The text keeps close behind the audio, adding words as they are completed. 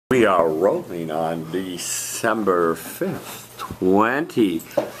We are rolling on December 5th,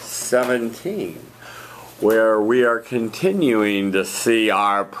 2017, where we are continuing to see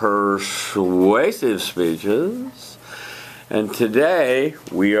our persuasive speeches. And today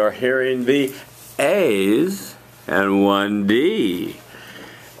we are hearing the A's and 1D.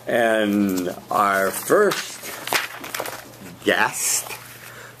 And our first guest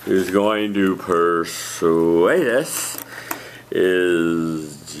who's going to persuade us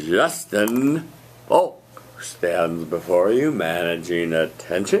is Justin Volk. Stands before you, managing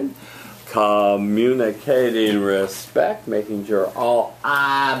attention, communicating respect, making sure all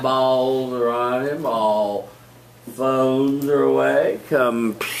eyeballs are on him, all phones are away,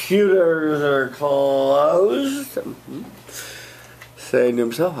 computers are closed. Saying to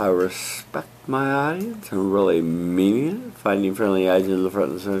himself, I respect my audience. I'm really meaning it. Finding friendly eyes in the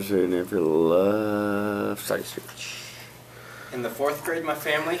front and center, and if you love side switch. In the 4th grade, my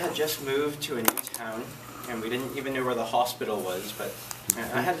family had just moved to a new town, and we didn't even know where the hospital was, but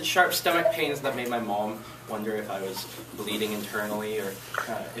I had sharp stomach pains that made my mom wonder if I was bleeding internally or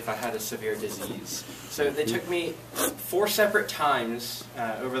if I had a severe disease. So they took me 4 separate times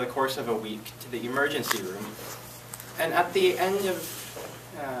over the course of a week to the emergency room. And at the end of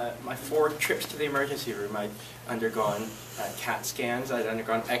my 4 trips to the emergency room, I'd undergone CAT scans, I'd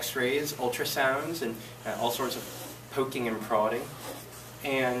undergone x-rays, ultrasounds, and all sorts of poking and prodding.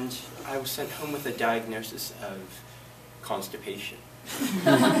 And I was sent home with a diagnosis of constipation.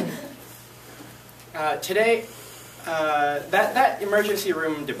 Today, that emergency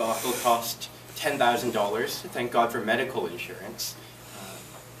room debacle cost $10,000. Thank God for medical insurance.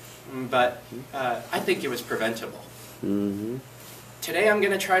 But I think it was preventable. Mm-hmm. Today I'm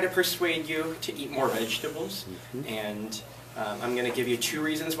going to try to persuade you to eat more vegetables, and I'm going to give you 2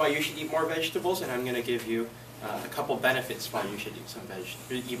 reasons why you should eat more vegetables, and I'm going to give you a couple benefits why you should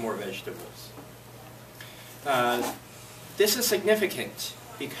eat more vegetables. This is significant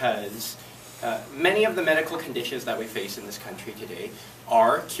because many of the medical conditions that we face in this country today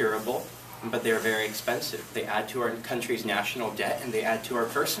are curable, but they're very expensive. They add to our country's national debt, and they add to our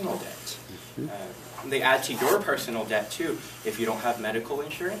personal debt. They add to your personal debt too if you don't have medical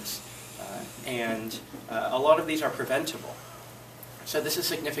insurance, and a lot of these are preventable. So this is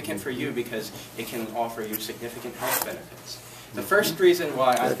significant for you because it can offer you significant health benefits. The first reason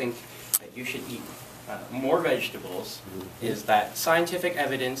why I think that you should eat more vegetables is that scientific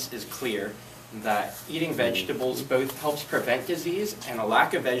evidence is clear that eating vegetables both helps prevent disease, and a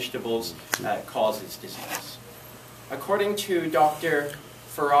lack of vegetables causes disease. According to Dr.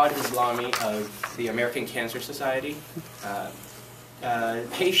 Farad Islami of the American Cancer Society,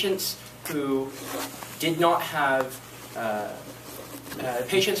 patients who did not have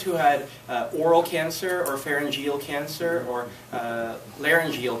patients who had oral cancer or pharyngeal cancer or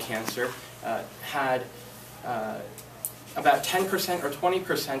laryngeal cancer had about 10% or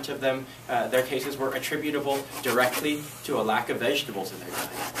 20% of them, their cases were attributable directly to a lack of vegetables in their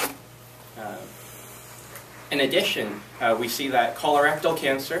diet. In addition, we see that colorectal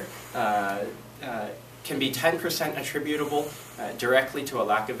cancer can be 10% attributable directly to a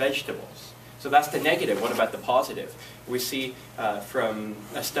lack of vegetables. So that's the negative. What about the positive? We see from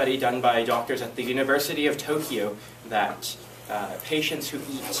a study done by doctors at the University of Tokyo that patients who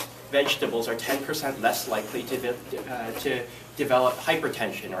eat vegetables are 10% less likely to develop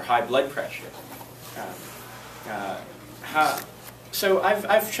hypertension or high blood pressure. So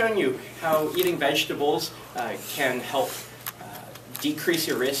I've shown you how eating vegetables can help decrease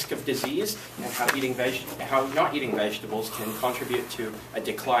your risk of disease, and how not eating vegetables can contribute to a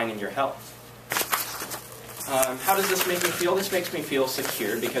decline in your health. How does this make me feel? This makes me feel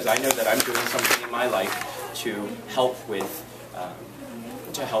secure because I know that I'm doing something in my life to help with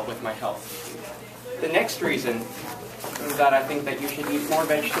my health. The next reason that I think that you should eat more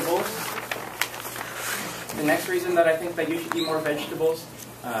vegetables. The next reason that I think that you should eat more vegetables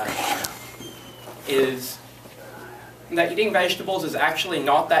is that eating vegetables is actually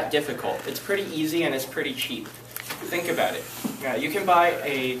not that difficult. It's pretty easy and it's pretty cheap. Think about it. You can buy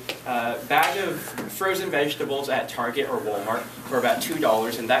a bag of frozen vegetables at Target or Walmart for about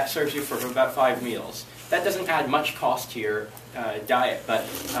 $2, and that serves you for about 5 meals. That doesn't add much cost to your diet, but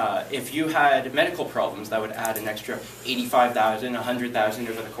if you had medical problems, that would add an extra $85,000, $100,000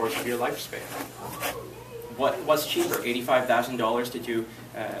 over the course of your lifespan. What's cheaper, $85,000 to do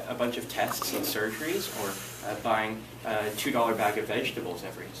a bunch of tests and surgeries, or buying a $2 bag of vegetables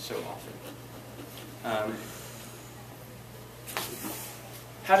every so often?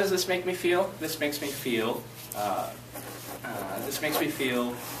 How does this make me feel? This makes me feel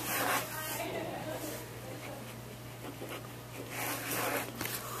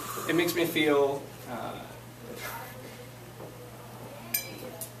It makes me feel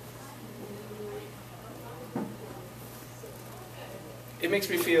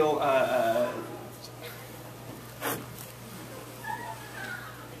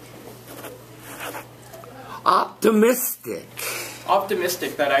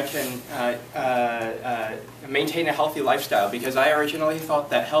optimistic that I can maintain a healthy lifestyle, because I originally thought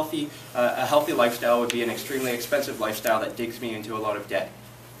that a healthy lifestyle would be an extremely expensive lifestyle that digs me into a lot of debt.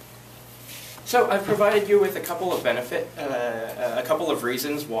 So I've provided you with a couple of a couple of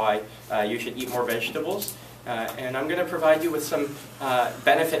reasons why you should eat more vegetables, and I'm going to provide you with some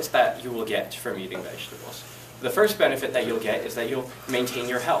benefits that you will get from eating vegetables. The first benefit that you'll get is that you'll maintain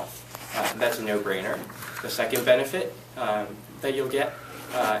your health. That's a no-brainer. The second benefit that you'll get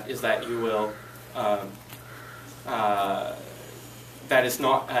is that you will, that is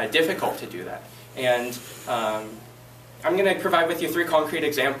not difficult to do that. And I'm going to provide with you 3 concrete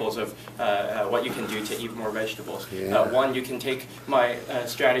examples of what you can do to eat more vegetables. Yeah. One, you can take my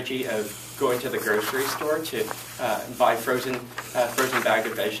strategy of going to the grocery store to buy frozen bag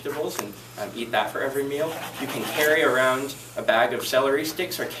of vegetables and eat that for every meal. You can carry around a bag of celery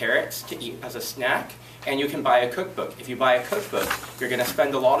sticks or carrots to eat as a snack. And you can buy a cookbook. If you buy a cookbook, you're going to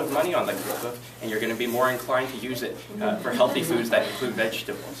spend a lot of money on the cookbook, and you're going to be more inclined to use it for healthy foods that include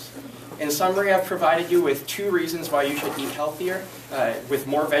vegetables. In summary, I've provided you with 2 reasons why you should eat healthier with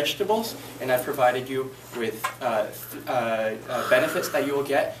more vegetables, and I've provided you with benefits that you will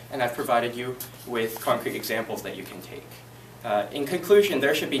get, and I've provided you with concrete examples that you can take. In conclusion,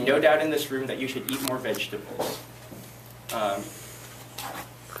 there should be no doubt in this room that you should eat more vegetables.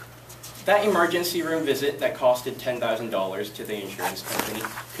 That emergency room visit that costed $10,000 to the insurance company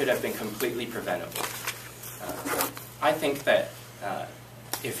could have been completely preventable. I think that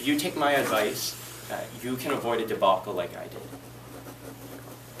if you take my advice, you can avoid a debacle like I did.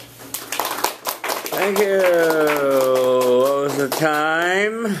 Thank you. What was the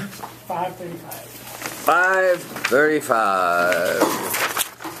time? 5:35.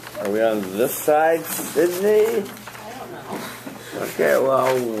 5:35. Are we on this side, Sydney? Okay,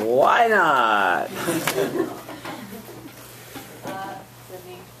 well, why not? Sydney.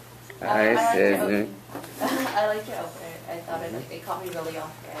 Hi, Sydney. I like your opener. I thought it caught me really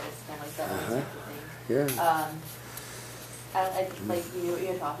off guard. It's kind of like that type of thing. Yeah. I like you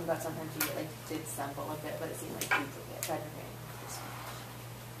were talking about sometimes you like did stumble a bit, but it seemed like you tried to bring.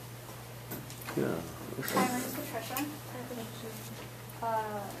 Yeah. Hi, my name is Patricia.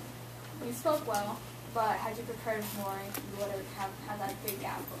 You spoke well, but had you prepared more, you would have had that big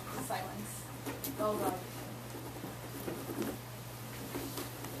gap of silence. Oh, God.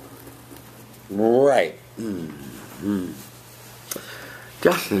 Right. Mm-hmm.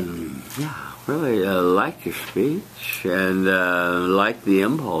 Justin, yeah, really liked your speech and liked the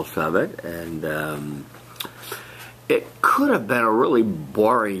impulse of it, and it could have been a really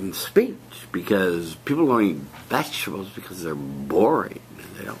boring speech because people don't eat vegetables because they're boring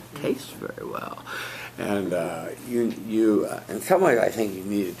and they don't taste very well. And you in some ways, I think you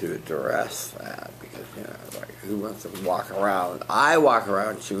needed to address that because, you know, like, who wants to walk around? I walk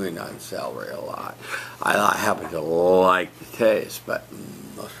around chewing on celery a lot. I happen to like the taste, but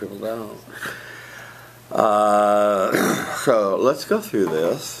most people don't. So let's go through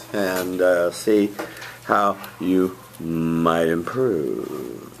this and see how you might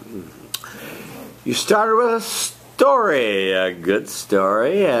improve. You started with a story, a good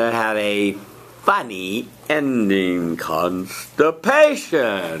story, and it had a funny ending.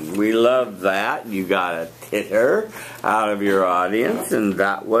 Constipation. We love that. You got a titter out of your audience, and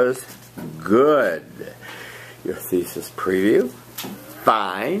that was good. Your thesis preview,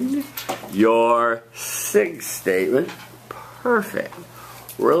 fine. Your SIG statement, perfect.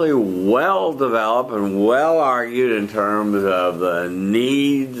 Really well developed and well argued in terms of the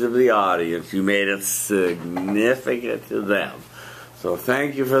needs of the audience. You made it significant to them. So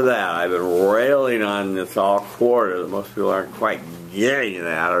thank you for that. I've been railing on this all quarter that most people aren't quite getting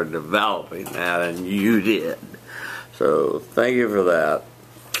that or developing that, and you did. So thank you for that,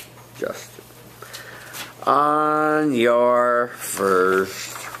 Justin. On your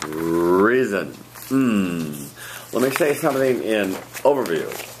first reason. Let me say something in overview.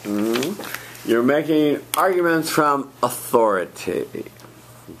 You're making arguments from authority.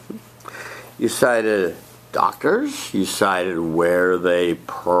 You cited doctors, you cited where they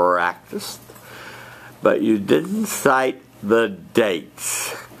practiced, but you didn't cite the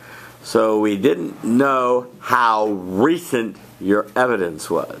dates. So we didn't know how recent your evidence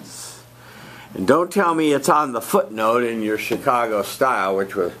was. And don't tell me it's on the footnote in your Chicago style,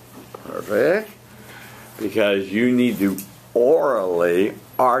 which was perfect, because you need to orally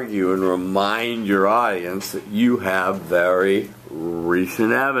argue and remind your audience that you have very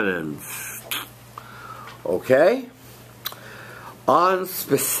recent evidence. Okay?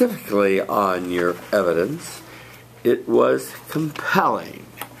 Specifically on your evidence, it was compelling.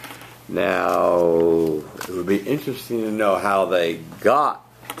 Now, it would be interesting to know how they got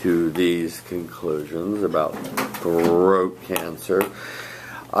to these conclusions about throat cancer.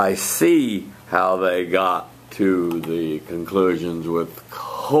 I see how they got to the conclusions with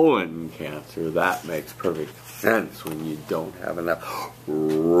colon cancer. That makes perfect sense when you don't have enough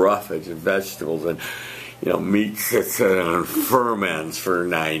roughage of vegetables and meat sits on ferments for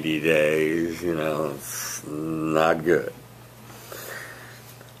 90 days. It's not good.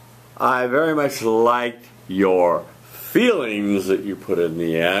 I very much liked your feelings that you put in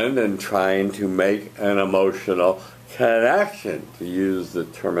the end and trying to make an emotional connection, to use the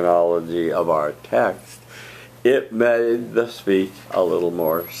terminology of our text. It made the speech a little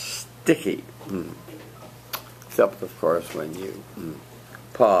more sticky. Except, of course, when you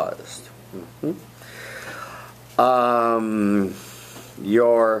paused.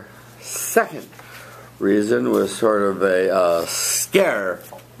 Your second reason was sort of a scare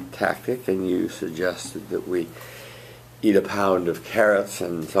tactic, and you suggested that we eat a pound of carrots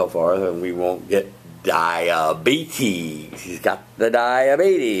and so forth, and we won't get diabetes. He's got the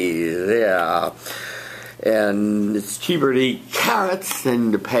diabetes, yeah. And it's cheaper to eat carrots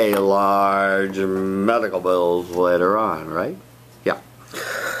than to pay large medical bills later on, right? Yeah.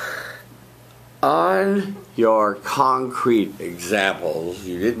 On your concrete examples,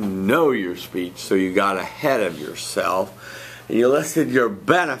 you didn't know your speech, so you got ahead of yourself. And you listed your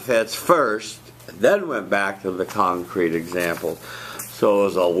benefits first, then went back to the concrete examples. So it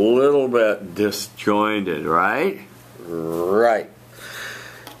was a little bit disjointed, right? Right.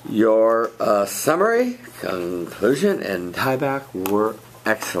 Your summary, conclusion, and tieback were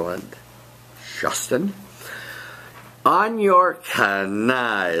excellent, Justin. On your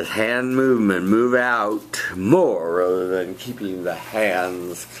canais, hand movement, move out more rather than keeping the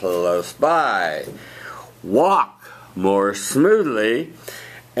hands close by. Walk more smoothly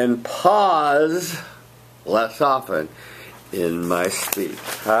and pause less often in my speech.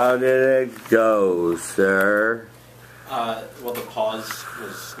 How did it go, sir? Well, the pause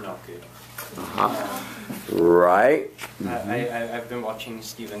was not good. Right. I've been watching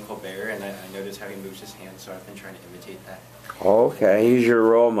Stephen Colbert, and I noticed how he moves his hands, so I've been trying to imitate that. Okay, he's your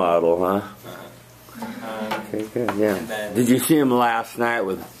role model, huh? Okay, good, yeah. Then, did you see him last night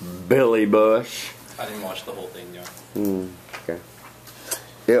with Billy Bush? I didn't watch the whole thing, no. Okay.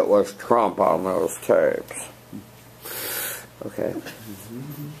 It was Trump on those tapes. Okay.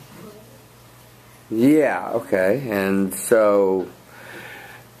 Yeah, okay. And so,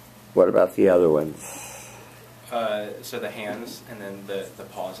 what about the other ones? So the hands, and then the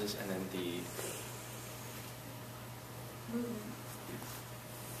pauses, and then the...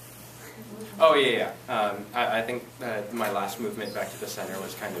 Oh, yeah. I think my last movement back to the center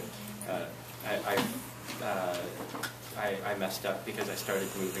was kind of... I messed up because I started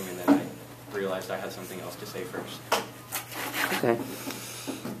moving, and then I realized I had something else to say first. Okay.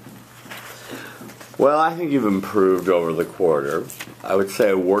 Well, I think you've improved over the quarter. I would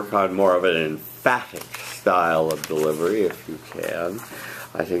say work on more of an emphatic style of delivery if you can.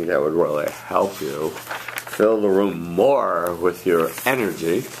 I think that would really help you. Fill the room more with your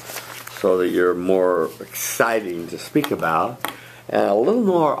energy so that you're more exciting to speak about, and a little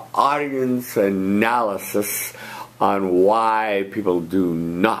more audience analysis on why people do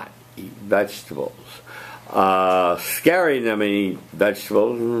not eat vegetables. Scaring them to eat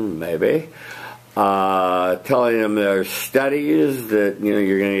vegetables, maybe. Telling them there's studies that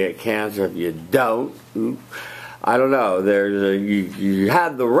you're going to get cancer if you don't. I don't know. You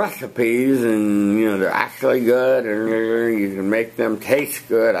had the recipes, and they're actually good, and you can make them taste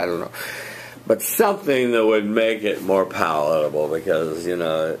good. I don't know, but something that would make it more palatable, because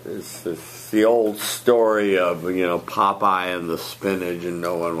it's the old story of Popeye and the spinach, and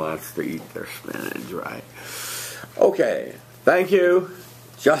no one wants to eat their spinach, right? Okay, thank you,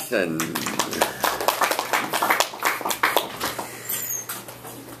 Justin.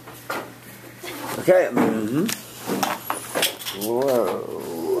 Okay.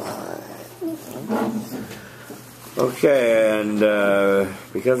 Whoa. Okay, and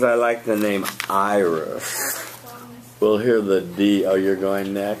because I like the name Iris, we'll hear the D. Oh, you're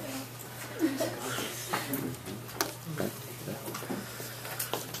going next?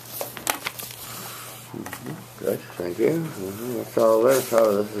 Good, thank you. That's all this.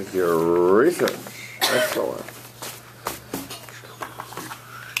 So this is your research. Excellent.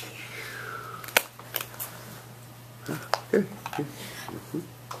 Good.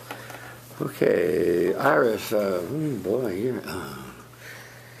 Okay, Iris, boy, you're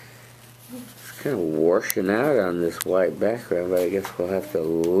it's kind of washing out on this white background, but I guess we'll have to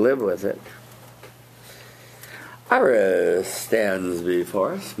live with it. Iris stands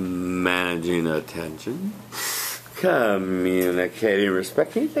before us, managing attention, communicating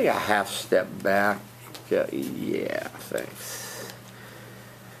respect. Can you take a half step back? Yeah, thanks.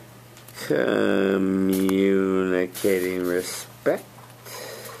 Communicating respect.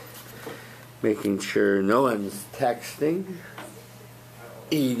 Making sure no one's texting,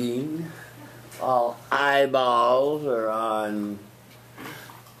 eating, all eyeballs are on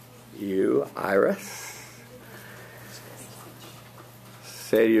you, Iris.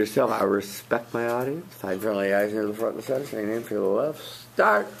 Say to yourself, I respect my audience. Find friendly eyes near the front of the center. Say your name for the left.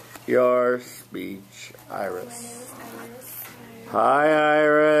 Start your speech, Iris. My name is Iris. Hi,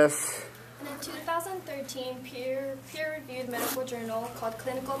 Iris. In a 2013 peer-reviewed medical journal called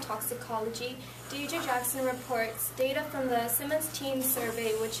Clinical Toxicology, D.J. Jackson reports data from the Simmons Teen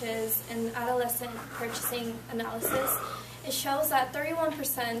Survey, which is an adolescent purchasing analysis. It shows that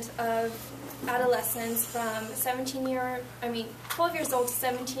 31% of adolescents from 12 years old to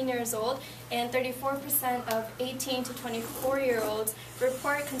 17 years old, and 34% of 18 to 24-year-olds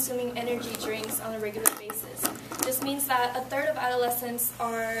report consuming energy drinks on a regular basis. This means that a third of adolescents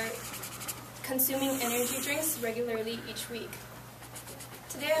are consuming energy drinks regularly each week.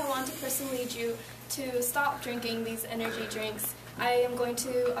 Today I want to persuade you to stop drinking these energy drinks. I am going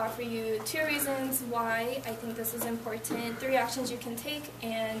to offer you 2 reasons why I think this is important, 3 actions you can take,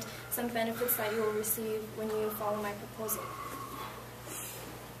 and some benefits that you will receive when you follow my proposal.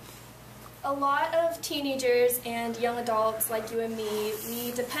 A lot of teenagers and young adults like you and me,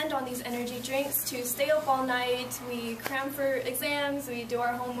 we depend on these energy drinks to stay up all night, we cram for exams, we do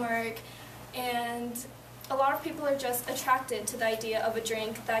our homework, and a lot of people are just attracted to the idea of a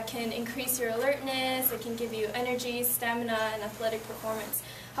drink that can increase your alertness, it can give you energy, stamina, and athletic performance.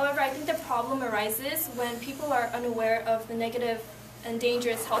 However, I think the problem arises when people are unaware of the negative and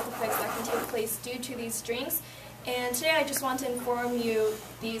dangerous health effects that can take place due to these drinks. And today I just want to inform you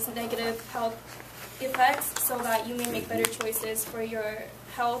these negative health effects so that you may make better choices for your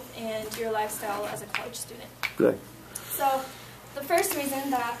health and your lifestyle as a college student. Good. So, the first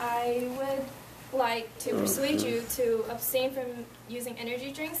reason that I would like to persuade you to abstain from using energy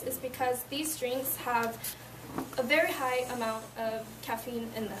drinks is because these drinks have a very high amount of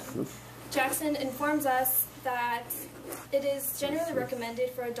caffeine in them. Jackson informs us that it is generally recommended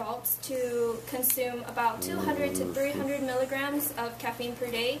for adults to consume about 200 to 300 milligrams of caffeine per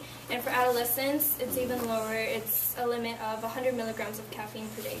day, and for adolescents it's even lower. It's a limit of 100 milligrams of caffeine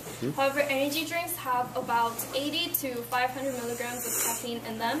per day. However, energy drinks have about 80 to 500 milligrams of caffeine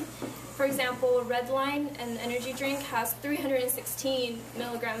in them. For example, Redline, an energy drink, has 316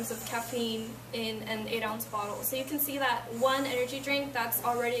 milligrams of caffeine in an 8-ounce bottle. So you can see that one energy drink that's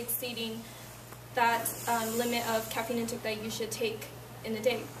already exceeding that limit of caffeine intake that you should take in a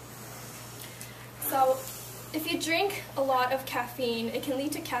day. So if you drink a lot of caffeine, it can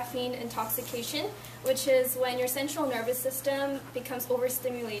lead to caffeine intoxication, which is when your central nervous system becomes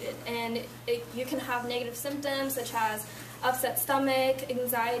overstimulated, and you can have negative symptoms such as upset stomach,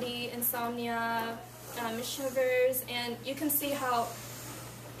 anxiety, insomnia, shivers, and you can see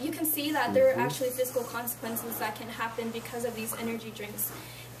that there are actually physical consequences that can happen because of these energy drinks.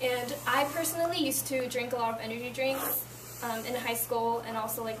 And I personally used to drink a lot of energy drinks in high school and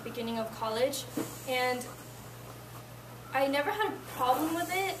also like beginning of college, and I never had a problem with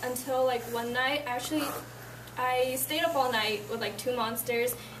it until like one night. Actually, I stayed up all night with like 2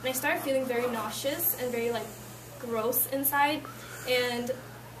 monsters, and I started feeling very nauseous and very like gross inside, and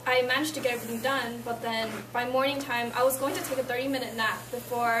I managed to get everything done, but then by morning time I was going to take a 30-minute nap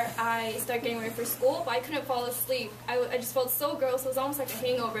before I started getting ready for school, but I couldn't fall asleep. I just felt so gross. It was almost like a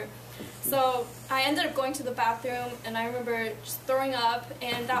hangover. So I ended up going to the bathroom, and I remember just throwing up,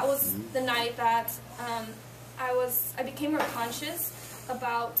 and that was the night that I became more conscious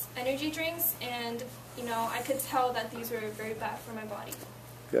about energy drinks, and I could tell that these were very bad for my body.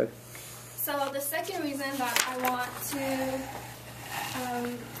 Good. So the second reason that I want to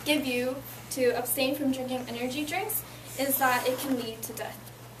give you to abstain from drinking energy drinks is that it can lead to death.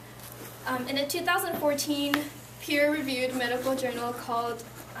 In a 2014 peer-reviewed medical journal called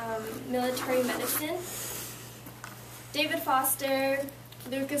Military Medicine, David Foster,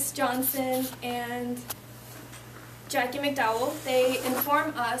 Lucas Johnson, and Jackie McDowell, they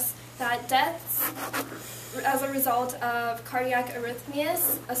inform us that deaths as a result of cardiac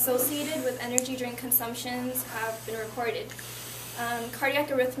arrhythmias associated with energy drink consumptions have been reported. Cardiac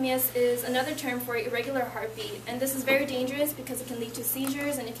arrhythmias is another term for irregular heartbeat, and this is very dangerous because it can lead to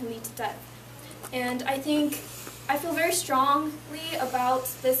seizures and it can lead to death. And I feel very strongly about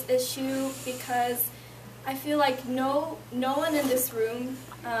this issue because I feel like no one in this room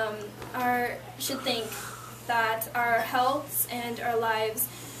should think that our healths and our lives,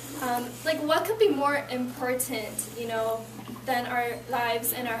 like what could be more important, than our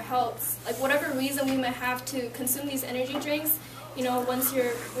lives and our healths? Like whatever reason we might have to consume these energy drinks, once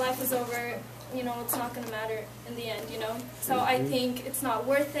your life is over, it's not going to matter in the end, So I think it's not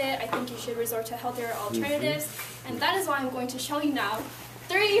worth it. I think you should resort to healthier alternatives, and that is why I'm going to show you now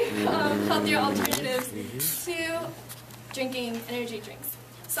 3 healthier alternatives to drinking energy drinks.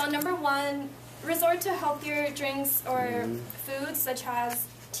 So number 1, resort to healthier drinks or foods such as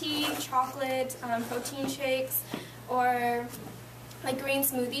tea, chocolate, protein shakes, or like green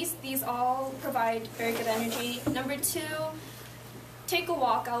smoothies. These all provide very good energy. Number 2, take a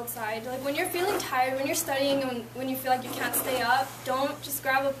walk outside. Like when you're feeling tired, when you're studying, and when you feel like you can't stay up, don't just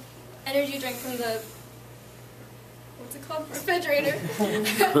grab an energy drink from the refrigerator.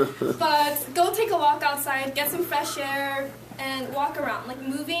 But go take a walk outside, get some fresh air, and walk around. Like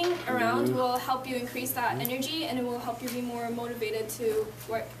moving around will help you increase that energy, and it will help you be more motivated to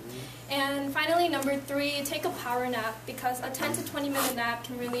work. And finally, number 3, take a power nap, because a 10 to 20 minute nap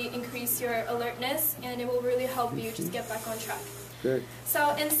can really increase your alertness, and it will really help you just get back on track. Good.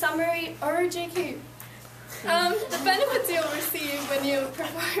 So in summary, or JK, the benefits you'll receive when you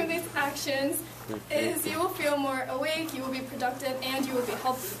perform these actions is you will feel more awake, you will be productive, and you will be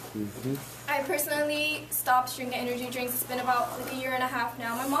healthy. I personally stopped drinking energy drinks. It's been about like 1.5 years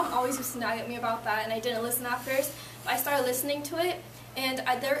now. My mom always used to nag at me about that, and I didn't listen at first. But I started listening to it, and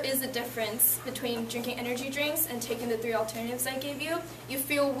there is a difference between drinking energy drinks and taking the 3 alternatives I gave you. You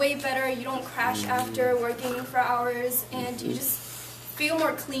feel way better, you don't crash after working for hours, and you just feel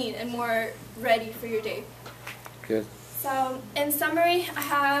more clean and more ready for your day. Good. So, in summary, I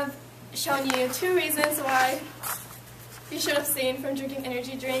have shown you 2 reasons why you should abstain from drinking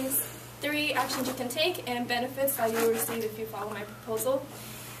energy drinks, 3 actions you can take, and benefits that you will receive if you follow my proposal.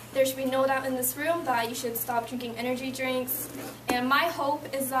 There should be no doubt in this room that you should stop drinking energy drinks, and my hope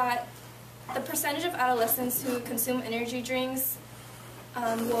is that the percentage of adolescents who consume energy drinks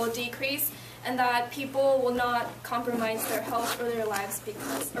will decrease, and that people will not compromise their health or their lives for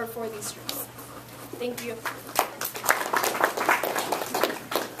these drinks. Thank you.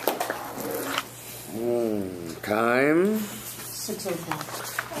 Time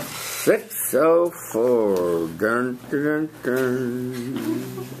 6:04. Dun, dun,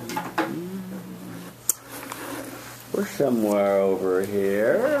 dun. We're somewhere over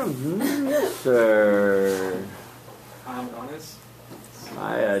here. Yes, sir. I'm Adonis.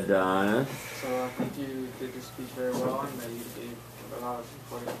 Hi, Adonis. So I think you did your speech very well, and that you gave a lot of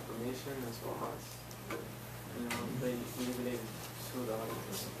important information as well as, that you related to the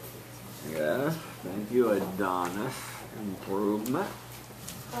audience. Yeah, thank you, Adonis. Improvement.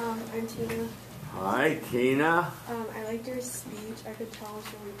 I'm Tina. Hi, Tina. I liked your speech. I could tell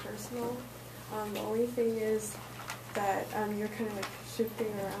it's really personal. The only thing is that you're kind of like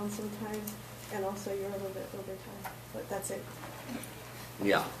shifting around sometimes, and also you're a little bit over time. But that's it.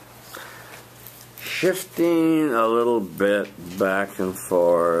 Yeah. Shifting a little bit back and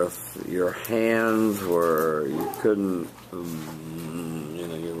forth. Your hands were, you couldn't,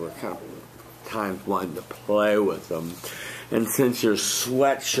 you were kind of times wanting to play with them. And since your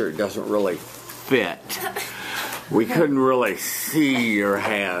sweatshirt doesn't really fit, we couldn't really see your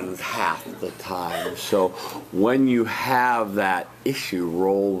hands half the time. So when you have that issue,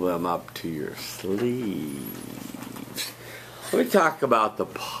 roll them up to your sleeves. Let me talk about the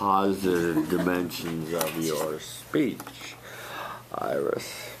positive dimensions of your speech,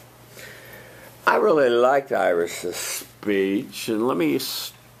 Iris. I really liked Iris's speech, and let me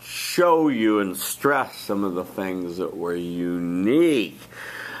show you and stress some of the things that were unique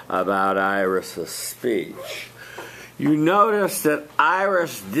about Iris's speech. You notice that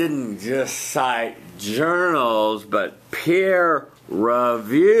Iris didn't just cite journals, but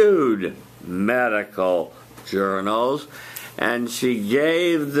peer-reviewed medical journals, and she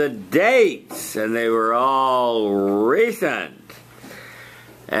gave the dates, and they were all recent.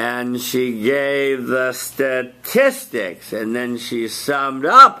 And she gave the statistics, and then she summed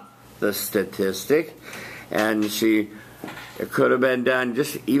up the statistic, and it could have been done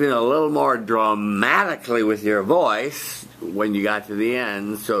just even a little more dramatically with your voice when you got to the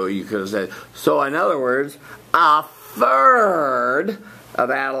end, so you could have said, so in other words, 1/3 of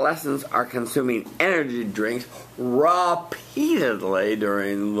adolescents are consuming energy drinks repeatedly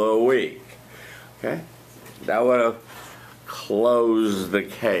during the week. Okay? That would have close the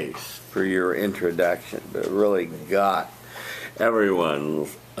case for your introduction, but it really got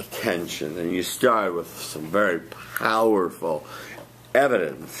everyone's attention. And you started with some very powerful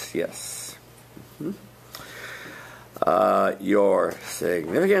evidence, yes. Your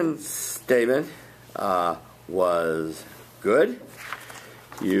significance statement was good.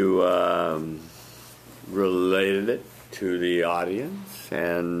 You related it to the audience,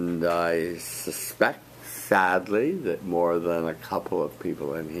 and I suspect, sadly, that more than a couple of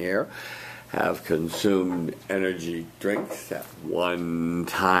people in here have consumed energy drinks at one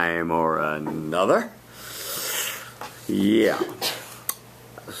time or another. Yeah.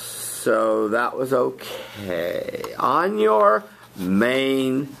 So that was okay. On your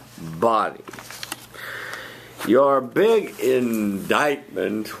main body, your big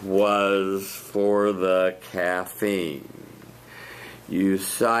indictment was for the caffeine. You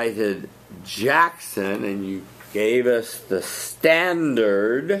cited Jackson and you gave us the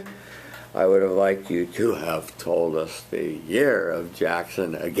standard. I would have liked you to have told us the year of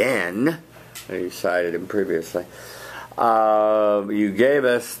Jackson again. You cited him previously. You gave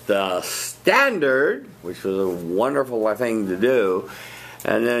us the standard, which was a wonderful thing to do,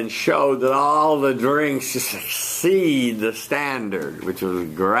 and then showed that all the drinks just exceed the standard, which was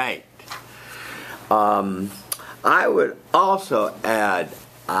great. I would also add,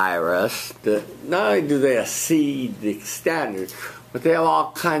 Iris, that not only do they exceed the standard, but they have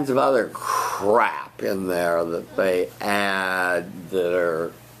all kinds of other crap in there that they add that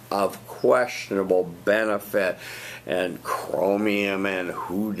are of questionable benefit, and chromium and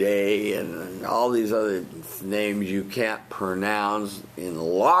houday and all these other names you can't pronounce in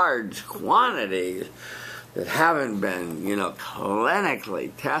large quantities that haven't been,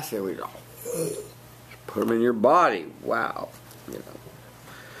 clinically tested. We go, put them in your body. Wow.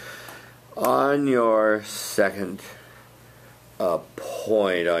 On your second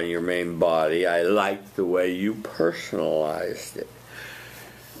point on your main body, I liked the way you personalized it.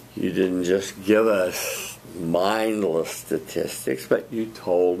 You didn't just give us mindless statistics, but you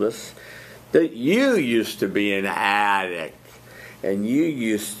told us that you used to be an addict and you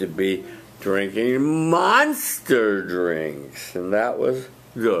used to be drinking monster drinks, and that was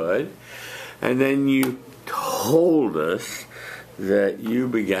good. And then you told us that you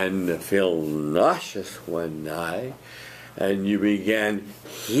began to feel nauseous one night and you began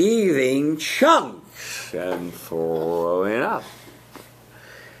heaving chunks and throwing up.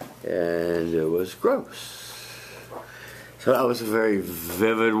 And it was gross. So that was a very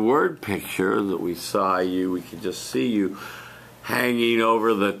vivid word picture that we saw you. We could just see you hanging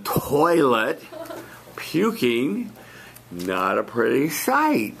over the toilet, puking. Not a pretty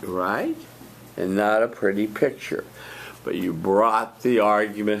sight, right? And not a pretty picture. But you brought the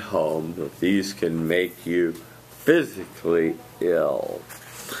argument home that these can make you physically ill.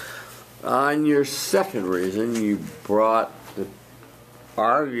 On your second reason, you brought the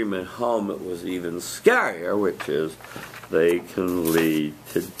argument home that was even scarier, which is they can lead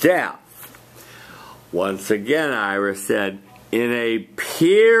to death. Once again, Iris said, in a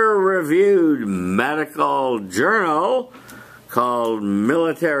peer-reviewed medical journal called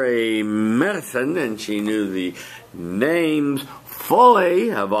Military Medicine, and she knew the names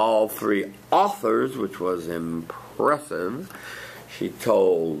fully of all three authors, which was impressive. She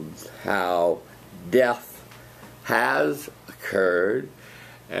told how death has occurred,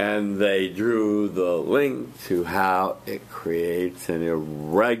 and they drew the link to how it creates an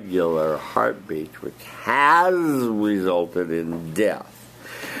irregular heartbeat, which has resulted in death.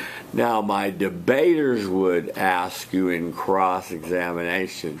 Now, my debaters would ask you in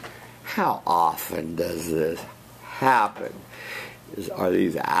cross-examination, how often does this happen? Are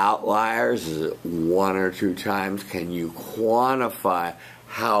these outliers? Is it one or two times? Can you quantify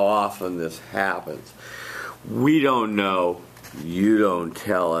how often this happens? We don't know. You don't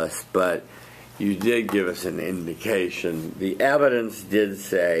tell us, but you did give us an indication. The evidence did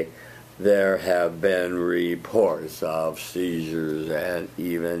say there have been reports of seizures and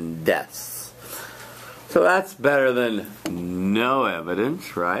even deaths. So that's better than no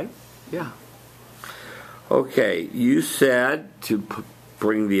evidence, right? Yeah. Okay, you said to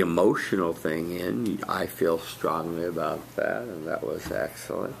bring the emotional thing in. I feel strongly about that, and that was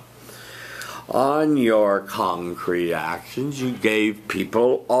excellent. On your concrete actions, you gave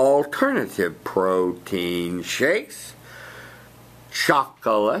people alternative protein shakes.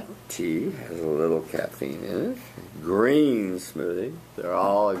 Chocolate tea has a little caffeine in it. Green smoothie. They're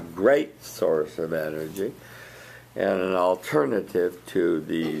all a great source of energy and an alternative to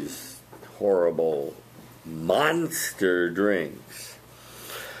these horrible monster drinks.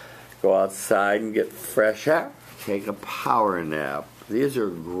 Go outside and get fresh air. take a power nap. These are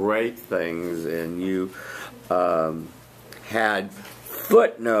great things, and you had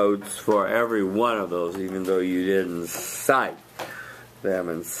footnotes for every one of those, even though you didn't cite them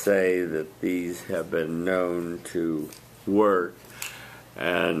and say that these have been known to work,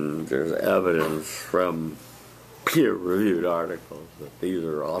 and there's evidence from peer-reviewed articles that these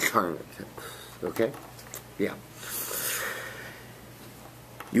are alternatives. Okay? Yeah.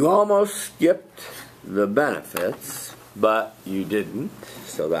 You almost skipped the benefits, but you didn't,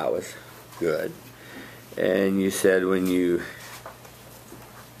 so that was good. And you said when you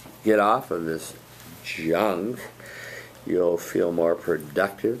get off of this junk, you'll feel more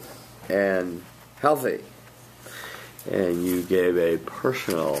productive and healthy. And you gave a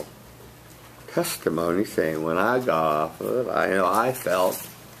personal testimony saying, when I got off of it, I felt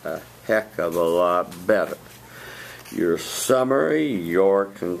a heck of a lot better. Your summary, your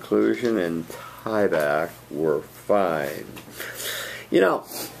conclusion, and tieback were fine. You know,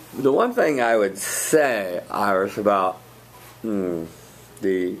 the one thing I would say, Iris, about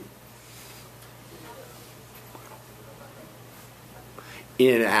the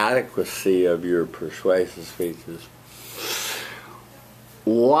inadequacy of your persuasive speeches,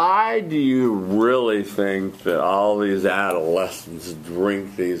 why do you really think that all these adolescents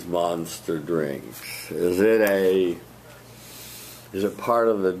drink these monster drinks? Is it part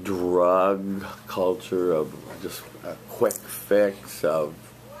of the drug culture of just a quick fix of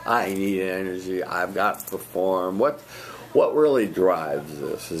I need energy, I've got to perform? What really drives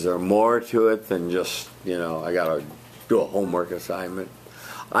this? Is there more to it than just, I got to do a homework assignment?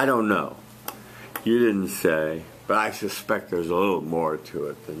 I don't know. You didn't say. But I suspect there's a little more to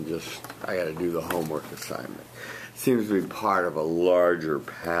it than just, I got to do the homework assignment. It seems to be part of a larger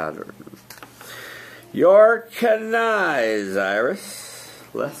pattern. Your canais, Iris.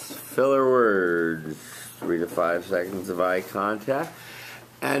 Less filler words. 3 to 5 seconds of eye contact.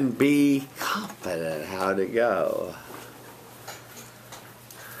 And be confident how to go.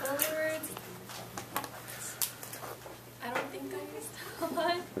 Filler words? I don't think I used a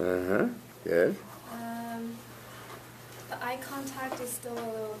lot. Uh-huh. Good. The eye contact is still a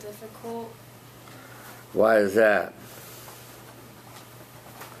little difficult. Why is that?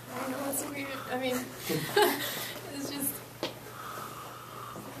 I don't know, it's weird. I mean, it's just,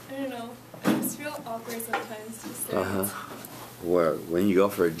 I don't know. I just feel awkward sometimes. Just there. Well, when you go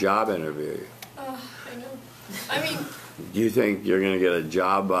for a job interview. I know. I mean, Do you think you're going to get a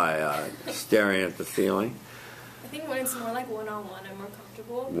job by staring at the ceiling? I think when it's more like one-on-one, I'm more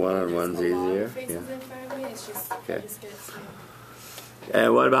comfortable. One-on-one's There's a lot easier, of faces yeah. in front of me. It's just, Okay. I just get scared.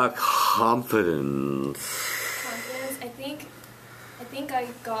 And what about confidence? Confidence. I think I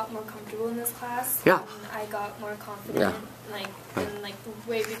got more comfortable in this class. Yeah. And I got more confident. Yeah. In the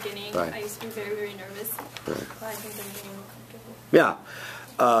way beginning, Right. I used to be very, very nervous. Right. But I think I'm getting more comfortable. Yeah.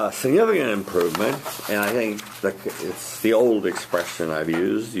 Significant improvement, and I think it's the old expression I've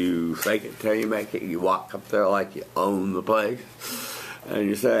used. You fake it till you make it. You walk up there like you own the place. And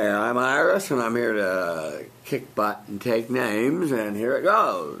you say, I'm Iris, and I'm here to kick butt and take names, and here it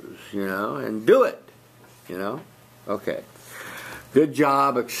goes, and do it, Okay. Good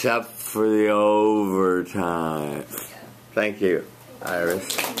job, except for the overtime. Thank you,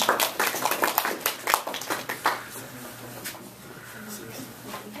 Iris.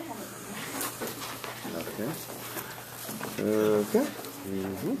 Okay.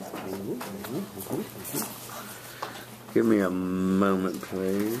 Give me a moment,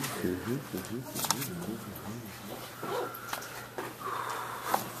 please.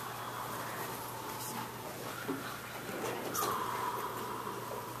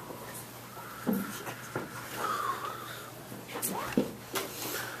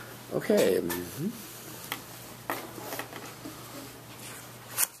 Okay.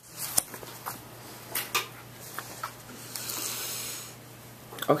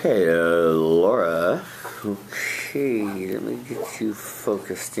 Okay, Laura. Okay, let me get you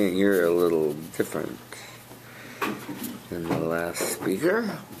focused in. You're a little different than the last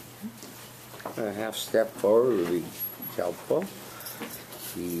speaker. A half step forward would be helpful.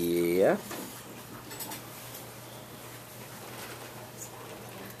 Yeah.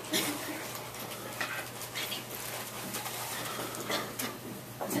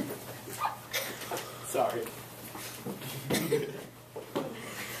 Sorry.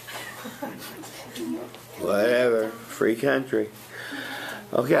 Whatever. Free country.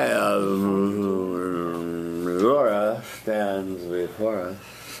 Okay, Laura stands before us.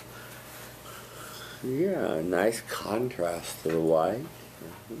 Yeah, nice contrast to the white.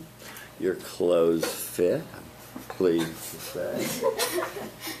 Your clothes fit, I'm pleased to say.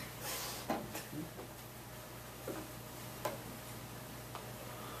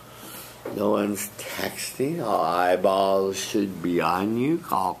 No one's texting. All eyeballs should be on you.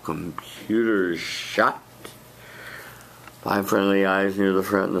 All computers shut. Find friendly eyes near the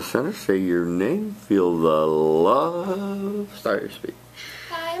front and the center. Say your name. Feel the love. Start your speech.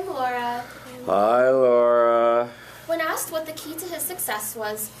 Hi, I'm Laura. Hi, Laura. When asked what the key to his success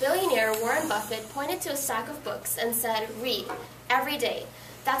was, billionaire Warren Buffett pointed to a stack of books and said, "Read, every day.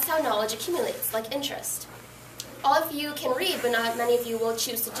 That's how knowledge accumulates, like interest." All of you can read, but not many of you will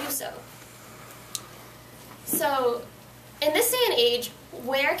choose to do so. So, in this day and age,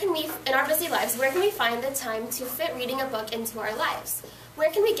 where can we, in our busy lives, where can we find the time to fit reading a book into our lives? Where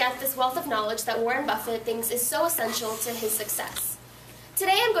can we get this wealth of knowledge that Warren Buffett thinks is so essential to his success?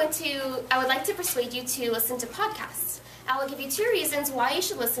 Today I would like to persuade you to listen to podcasts. I will give you 2 reasons why you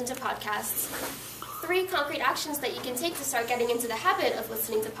should listen to podcasts, 3 concrete actions that you can take to start getting into the habit of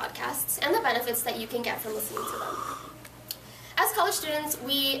listening to podcasts, and the benefits that you can get from listening to them. As college students,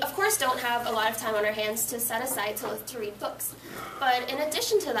 we of course don't have a lot of time on our hands to set aside to read books. But in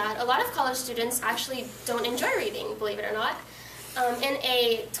addition to that, a lot of college students actually don't enjoy reading, believe it or not. In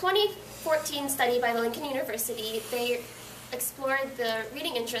a 2014 study by the Lincoln University, they explored the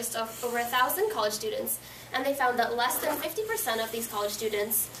reading interest of over 1,000 college students, and they found that less than 50% of these college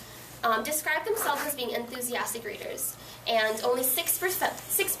students describe themselves as being enthusiastic readers, and only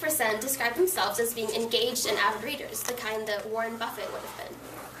 6% describe themselves as being engaged and avid readers, the kind that Warren Buffett would have been.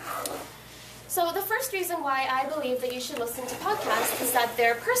 So the first reason why I believe that you should listen to podcasts is that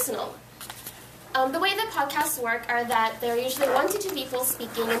they're personal. The way that podcasts work are that there are usually 1 to 2 people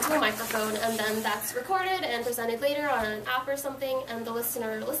speaking into a microphone, and then that's recorded and presented later on an app or something, and the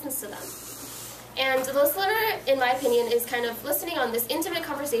listener listens to them. And the listener, in my opinion, is kind of listening on this intimate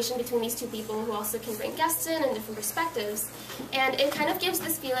conversation between these 2 people who also can bring guests in and different perspectives. And it kind of gives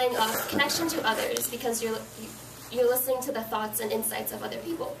this feeling of connection to others because you're listening to the thoughts and insights of other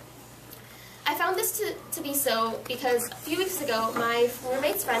people. I found this to be so because a few weeks ago, my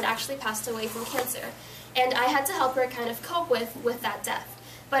roommate's friend actually passed away from cancer, and I had to help her kind of cope with that death.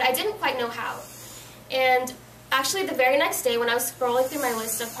 But I didn't quite know how. And actually, the very next day, when I was scrolling through my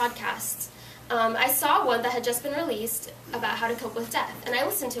list of podcasts, I saw one that had just been released about how to cope with death, and I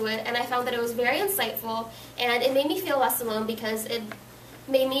listened to it, and I found that it was very insightful, and it made me feel less alone because it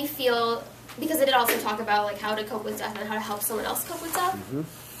did also talk about like how to cope with death and how to help someone else cope with death. Mm-hmm.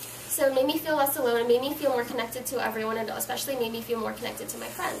 So it made me feel less alone, it made me feel more connected to everyone, and especially made me feel more connected to my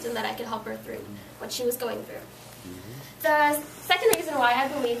friend, and that I could help her through what she was going through. Mm-hmm. The second reason why I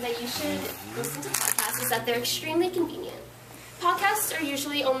believe that you should listen to podcasts is that they're extremely convenient. Podcasts are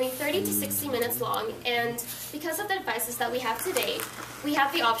usually only 30 to 60 minutes long, and because of the devices that we have today, we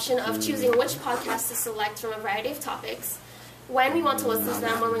have the option of choosing which podcasts to select from a variety of topics, when we want to listen to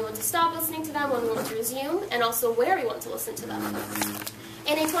them, when we want to stop listening to them, when we want to resume, and also where we want to listen to them.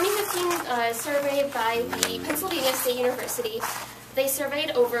 In a 2015 survey by the Pennsylvania State University, they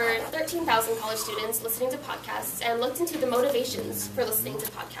surveyed over 13,000 college students listening to podcasts and looked into the motivations for listening to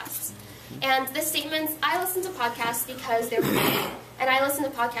podcasts. And the statements, I listen to podcasts because they're free, and I listen to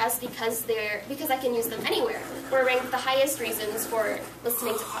podcasts because I can use them anywhere, were ranked the highest reasons for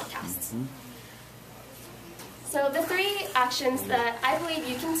listening to podcasts. So the 3 actions that I believe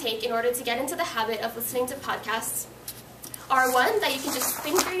you can take in order to get into the habit of listening to podcasts are 1, that you can just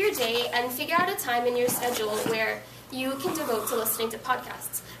think through your day and figure out a time in your schedule where you can devote to listening to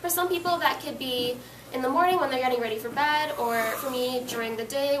podcasts. For some people, that could be in the morning when they're getting ready for bed, or for me, during the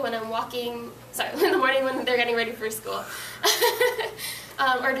day when I'm in the morning when they're getting ready for school.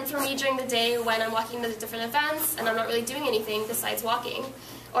 Or for me during the day when I'm walking to different events and I'm not really doing anything besides walking.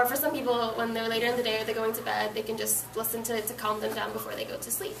 Or for some people, when they're later in the day or they're going to bed, they can just listen to it to calm them down before they go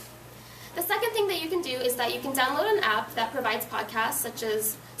to sleep. The second thing that you can do is that you can download an app that provides podcasts such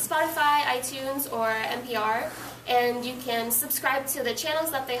as Spotify, iTunes, or NPR, and you can subscribe to the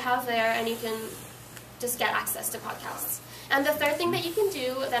channels that they have there, and you can just get access to podcasts. And the third thing that you can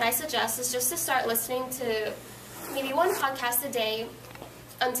do that I suggest is just to start listening to maybe 1 podcast a day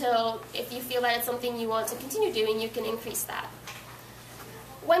until, if you feel that it's something you want to continue doing, you can increase that.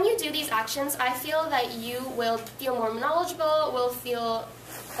 When you do these actions, I feel that you will feel more knowledgeable, will feel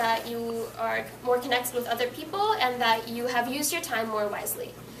that you are more connected with other people, and that you have used your time more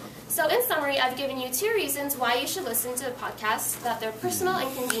wisely. So in summary, I've given you 2 reasons why you should listen to podcasts, that they're personal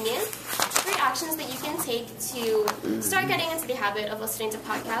and convenient, 3 actions that you can take to start getting into the habit of listening to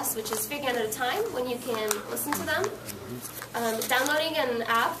podcasts, which is figuring out a time when you can listen to them, downloading an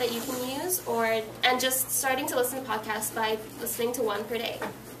app that you can use, and just starting to listen to podcasts by listening to 1 per day.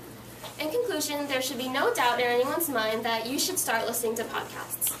 In conclusion, there should be no doubt in anyone's mind that you should start listening to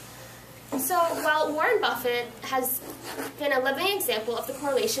podcasts. So while Warren Buffett has been a living example of the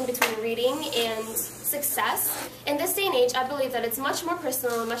correlation between reading and success, in this day and age, I believe that it's much more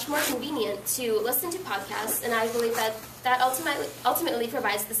personal and much more convenient to listen to podcasts, and I believe that that ultimately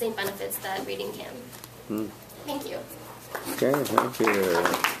provides the same benefits that reading can. Thank you. Okay, thank you.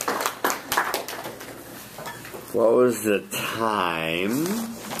 What was the time?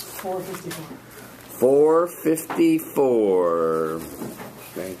 4:54. 4:54.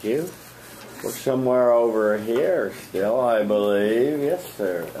 Thank you. We're somewhere over here still, I believe. Yes,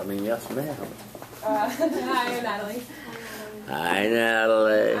 sir. I mean, yes, ma'am. Hi, I'm Natalie. Hi,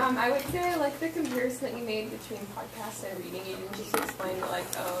 Natalie. I would say I like the comparison that you made between podcasts and reading. You didn't just explain like,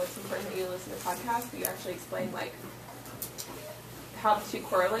 oh, it's important that you listen to podcasts, but you actually explained like how to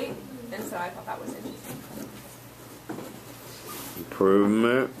correlate, and so I thought that was interesting.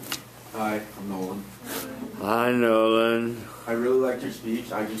 Improvement. Hi, I'm Nolan. Hi, Nolan. I really liked your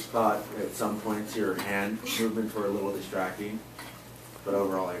speech. I just thought at some points your hand movements were a little distracting, but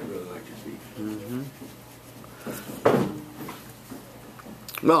overall I really liked your speech.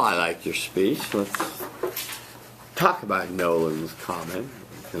 Well, I like your speech. Let's talk about Nolan's comment.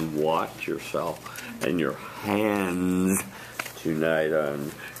 You can watch yourself and your hands tonight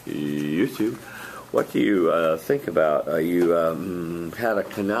on YouTube. What do you think about? You had a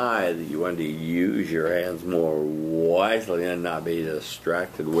canai that you wanted to use your hands more wisely and not be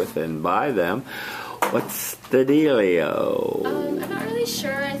distracted with and by them. What's the dealio? I'm not really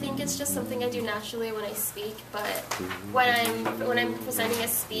sure. I think it's just something I do naturally when I speak. But when I'm presenting a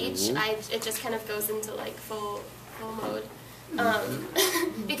speech, it just kind of goes into like full mode.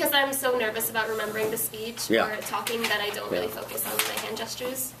 Because I'm so nervous about remembering the speech or talking that I don't really focus on my hand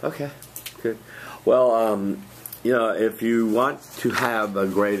gestures. Okay, good. Well, you know, if you want to have a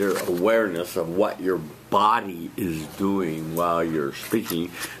greater awareness of what your body is doing while you're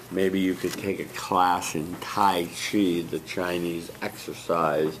speaking, maybe you could take a class in Tai Chi, the Chinese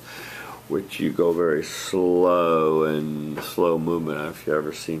exercise, which you go very slow and slow movement. I don't know if you've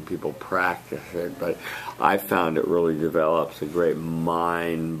ever seen people practice it, but I found it really develops a great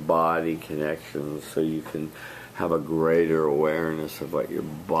mind-body connection, so you can have a greater awareness of what your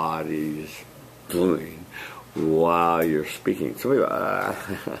body's doing while you're speaking. So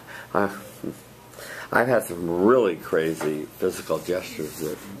I've had some really crazy physical gestures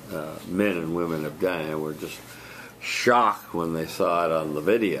that men and women have done, and were just shocked when they saw it on the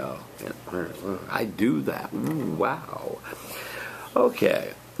video. I do that. Wow.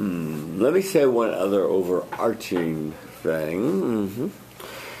 Okay. Let me say one other overarching thing,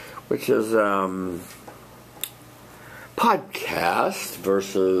 which is podcast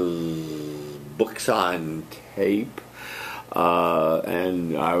versus books on tape.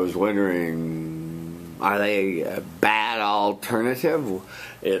 And I was wondering, are they a bad alternative?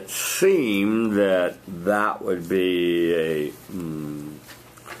 It seemed that would be a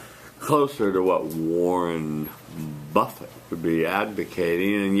closer to what Warren Buffett would be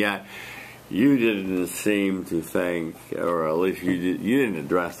advocating, and yet you didn't seem to think, or at least you didn't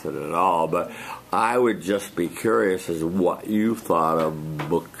address it at all. But I would just be curious as to what you thought of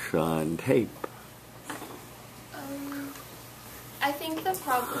books on tape. I think the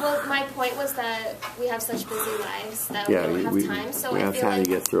problem. Well, my point was that we have such busy lives that we don't have time. So we I have feel time like to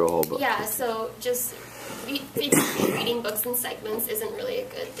get through a whole book. Yeah. So just reading books in segments isn't really a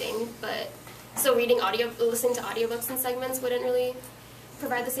good thing. But so listening to audiobooks in segments wouldn't really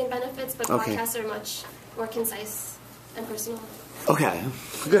provide the same benefits. But podcasts are much more concise and personal. Okay,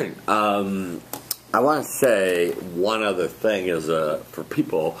 good. I want to say one other thing is for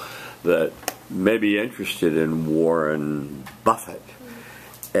people that may be interested in Warren Buffett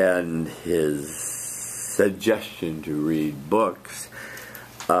and his suggestion to read books.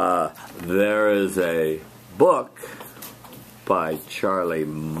 There is a book by Charlie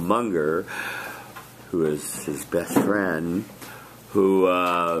Munger, who is his best friend, who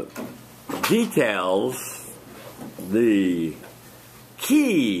details the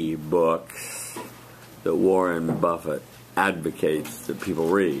key books that Warren Buffett advocates that people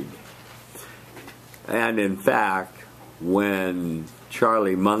read. And in fact, when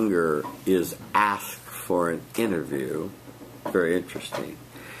Charlie Munger is asked for an interview, very interesting,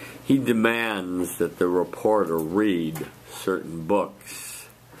 he demands that the reporter read certain books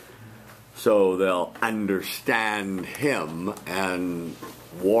so they'll understand him and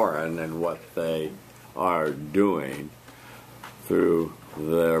Warren and what they are doing through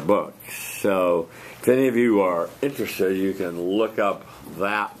their books. So if any of you are interested, you can look up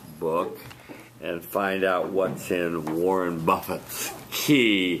that book and find out what's in Warren Buffett's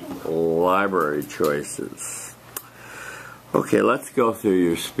key library choices. Okay, let's go through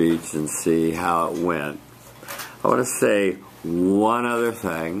your speech and see how it went. I want to say one other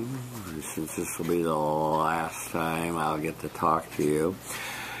thing, since this will be the last time I'll get to talk to you.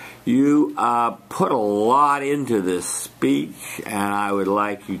 You put a lot into this speech, and I would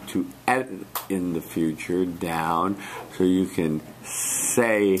like you to edit in the future down so you can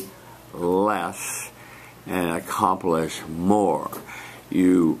say less and accomplish more.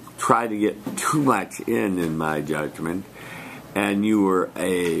 You tried to get too much in my judgment, and you were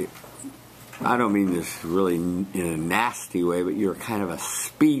I don't mean this really in a nasty way, but you're kind of a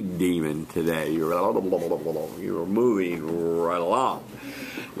speed demon today. You were moving right along.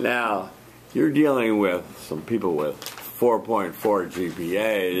 Now, you're dealing with some people with 4.4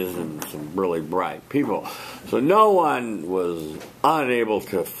 GPAs and some really bright people. So no one was unable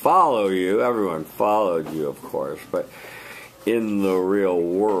to follow you. Everyone followed you, of course. But in the real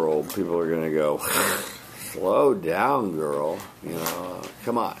world, people are going to go, slow down, girl. You know,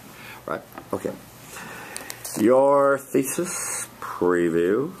 come on. Right? Okay. Your thesis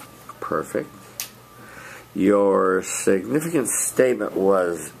preview, perfect. Your significant statement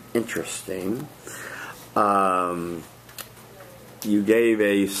was interesting. You gave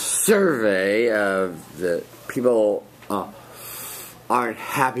a survey of the people aren't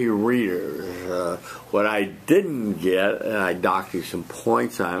happy readers. What I didn't get, and I docked you some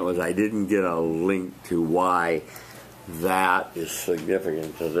points on it, was I didn't get a link to why that is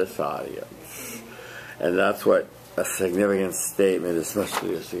significant to this audience. And that's what a significant statement is supposed to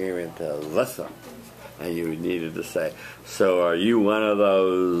be, a significant to listen. And you needed to say, so are you one of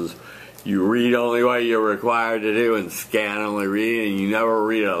those, you read only what you're required to do and scan only read, and you never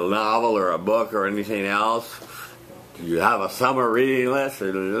read a novel or a book or anything else? Do you have a summer reading list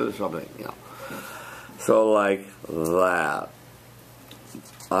or something? You know. So like that.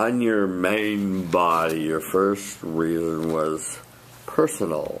 On your main body, your first reason was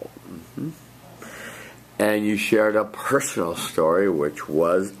personal. And you shared a personal story, which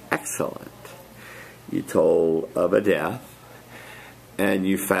was excellent. You told of a death, and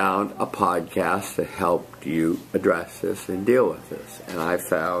you found a podcast that helped you address this and deal with this. And I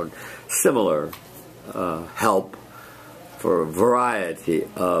found similar help for a variety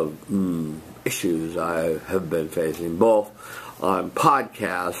of issues I have been facing, both on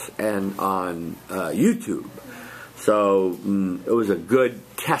podcasts and on YouTube. So it was a good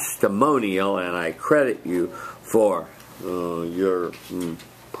testimonial, and I credit you for your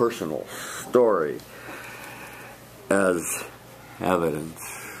personal story as evidence.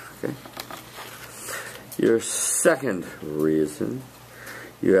 Okay. Your second reason,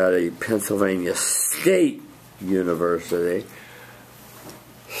 you had a Pennsylvania State University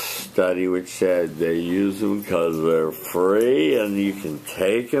study which said they use them because they're free and you can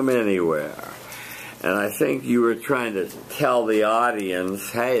take them anywhere. And I think you were trying to tell the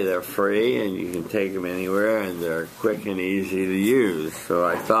audience, hey, they're free and you can take them anywhere and they're quick and easy to use. So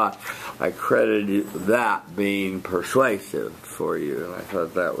I thought I credited that being persuasive for you, and I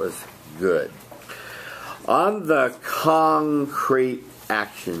thought that was good. On the concrete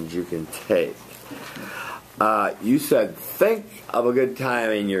actions you can take, you said think of a good time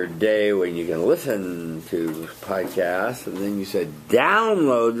in your day when you can listen to podcasts, and then you said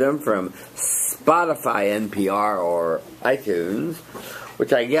download them from Spotify, NPR, or iTunes,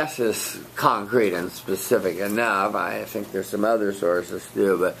 which I guess is concrete and specific enough. I think there's some other sources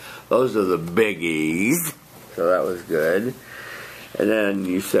too, but those are the biggies, so that was good. And then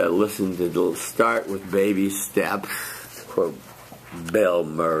you said start with baby steps, quote Bill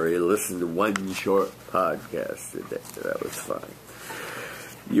Murray, listen to one short podcast a day. That was fun.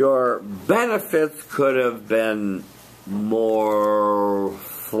 Your benefits could have been more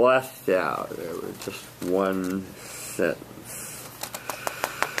fleshed out. There was just one sentence.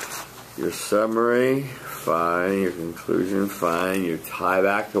 Your summary, fine. Your conclusion, fine. Your tie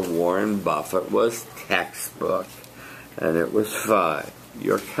back to Warren Buffett was textbook, and it was fine.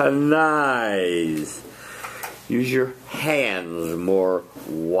 Your canais. Use your hands more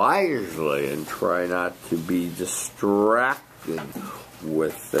wisely and try not to be distracted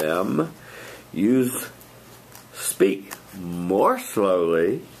with them. Speak more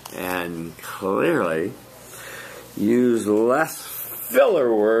slowly and clearly. Use less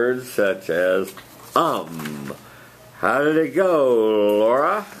filler words such as How did it go,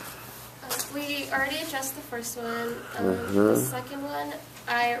 Laura? We already addressed the first one. The second one,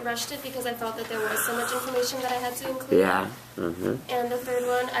 I rushed it because I felt that there was so much information that I had to include. Yeah. And the third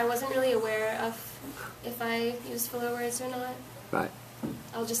one, I wasn't really aware of if I used filler words or not. Right.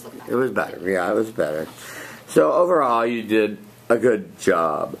 I'll just look back. It was better. Yeah, it was better. So overall, you did a good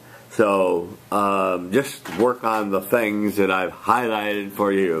job. So just work on the things that I've highlighted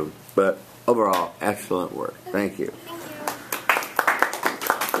for you. But overall, excellent work. Thank you.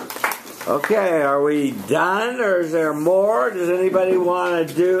 Okay, are we done, or is there more? Does anybody want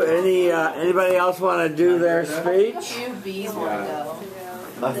to do anybody else want to do their speech? A few bees want to go.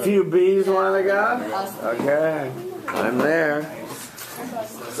 A few bees want to go? Okay, I'm there.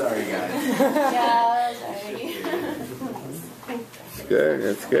 Sorry, guys. Yeah, sorry. Good,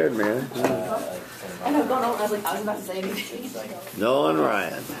 that's good, man. I know, going on, I was about to say anything. Nolan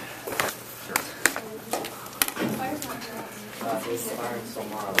Ryan.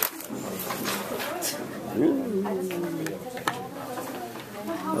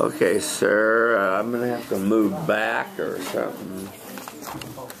 Okay, sir, I'm going to have to move back or something.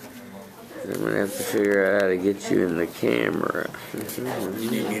 I'm going to have to figure out how to get you in the camera.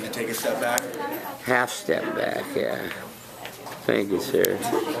 You need me to take a step back? Half step back, yeah. Thank you, sir.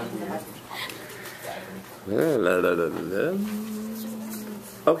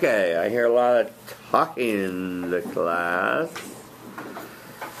 Okay, I hear a lot of talking in the class.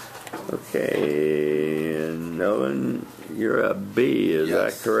 Okay, and Nolan, you're a B, is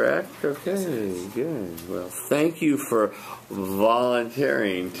that correct? Okay, good. Well, thank you for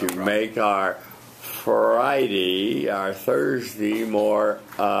volunteering to make our Friday, our Thursday, more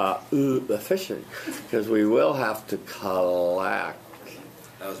efficient, because we will have to collect.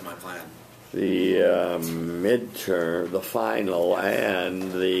 That was my plan. The midterm, the final,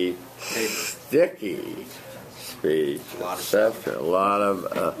 and the sticky speech. A lot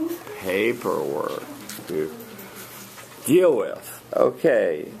of paperwork to deal with.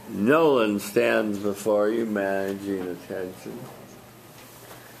 Okay, Nolan stands before you, managing attention.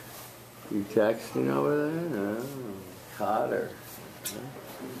 You texting over there? No. Caught her.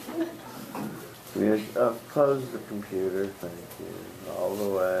 Close the computer, thank you. All the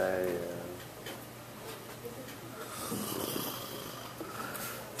way.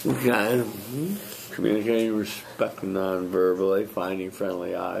 Okay. Communicating, respecting non-verbally, finding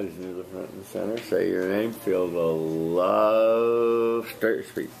friendly eyes near the front and center. Say your name, feel the love. Start your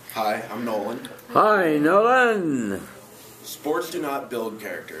speech. Hi, I'm Nolan. Hi, Nolan. Sports do not build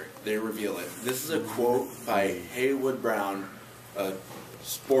character, they reveal it. This is a quote by Haywood Brown, a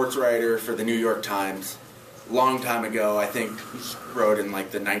sports writer for the New York Times. Long time ago, I think he wrote in like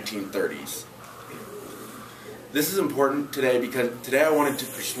the 1930s. This is important today because today I wanted to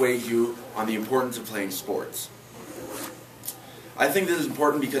persuade you on the importance of playing sports. I think this is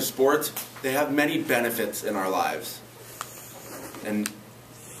important because sports, they have many benefits in our lives. And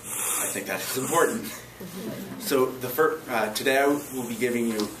I think that is important. So today I will be giving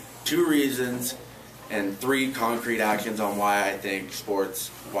you 2 reasons and 3 concrete actions on why I think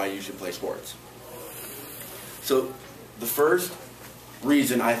why you should play sports. So the first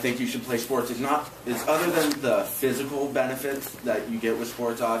reason I think you should play sports is other than the physical benefits that you get with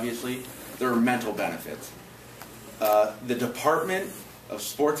sports, obviously, there are mental benefits. The Department of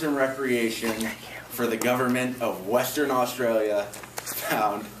Sports and Recreation for the government of Western Australia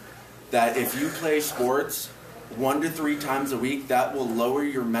found that if you play sports 1 to 3 times a week, that will lower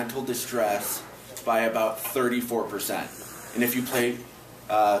your mental distress by about 34%. And if you play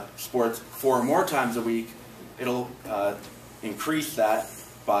sports 4 or more times a week, it'll increase that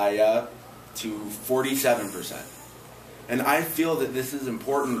by to 47%. And I feel that this is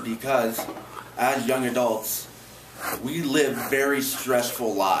important because as young adults, we live very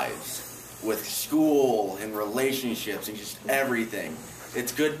stressful lives with school and relationships and just everything.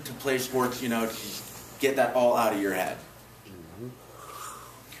 It's good to play sports, to just get that all out of your head.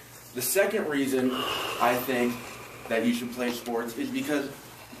 The second reason I think that you should play sports is because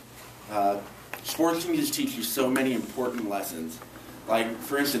sports can just teach you so many important lessons. Like,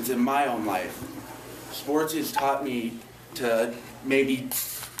 for instance, in my own life, sports has taught me to maybe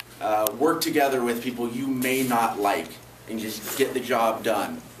work together with people you may not like and just get the job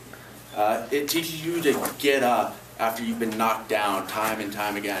done. It teaches you to get up after you've been knocked down time and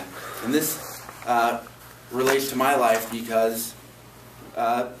time again. And this relates to my life because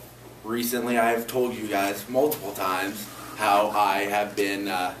recently I have told you guys multiple times how I have been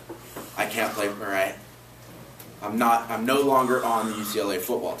I can't play, I'm no longer on the UCLA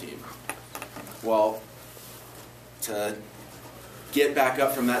football team. Well, to get back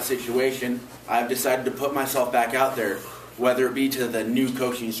up from that situation, I've decided to put myself back out there, whether it be to the new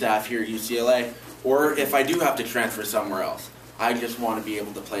coaching staff here at UCLA, or if I do have to transfer somewhere else. I just want to be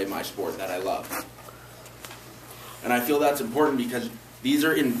able to play my sport that I love. And I feel that's important because these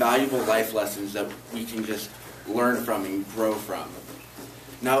are invaluable life lessons that we can just learn from and grow from.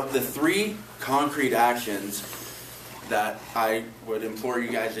 Now, the 3 concrete actions that I would implore you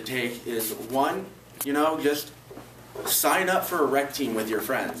guys to take is, one, just sign up for a rec team with your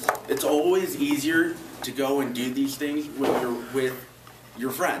friends. It's always easier to go and do these things with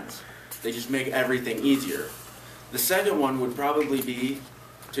your friends. They just make everything easier. The second one would probably be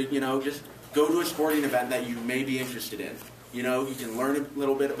to, just go to a sporting event that you may be interested in. You can learn a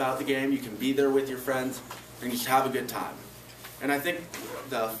little bit about the game, you can be there with your friends, and just have a good time. And I think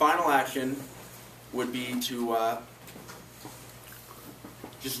the final action would be to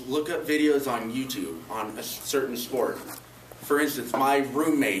just look up videos on YouTube on a certain sport. For instance, my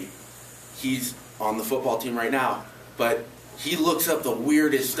roommate, he's on the football team right now, but he looks up the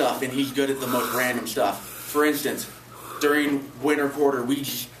weirdest stuff and he's good at the most random stuff. For instance, during winter quarter, we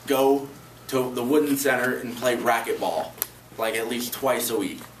just go to the Wooden Center and play racquetball, like at least twice a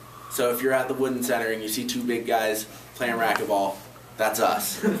week. So if you're at the Wooden Center and you see two big guys playing racquetball, that's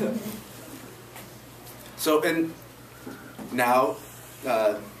us. So, and now,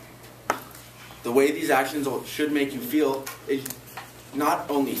 the way these actions should make you feel is not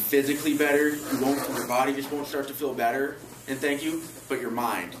only physically better, your body just won't start to feel better, and thank you, but your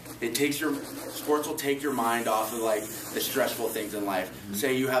mind. Sports will take your mind off of like the stressful things in life.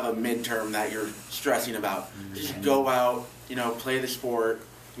 Say you have a midterm that you're stressing about. Just go out, play the sport,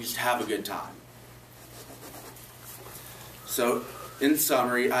 and just have a good time. So, in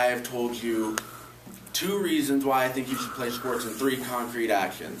summary, I have told you 2 reasons why I think you should play sports and 3 concrete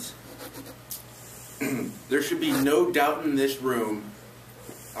actions. There should be no doubt in this room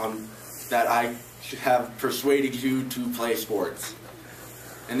that I should have persuaded you to play sports.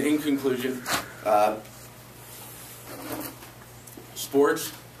 And in conclusion,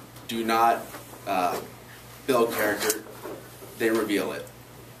 sports do not build character, they reveal it.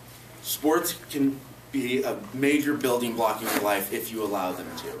 Sports can be a major building block in your life if you allow them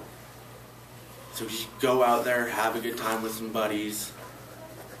to. So just go out there, have a good time with some buddies,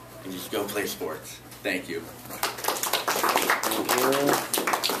 and just go play sports. Thank you.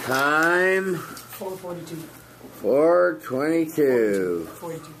 Time? 4:42. 4:22.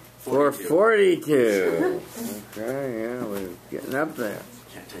 42. 4:42. Okay, yeah, we're getting up there.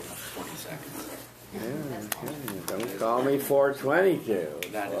 Can't take off 20 seconds. Yeah, okay. Don't call me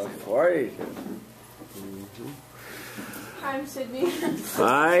 4:22. That is 4:42. Hi, I'm Sydney.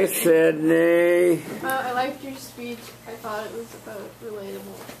 Hi, Sydney. I liked your speech. I thought it was about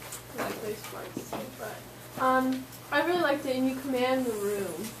relatable. I like those parts. But I really liked it, and you command the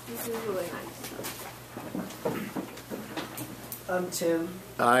room, which is really nice. I'm Tim.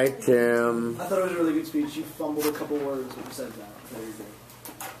 Hi, Tim. I thought it was a really good speech. You fumbled a couple words when you said that. Very good.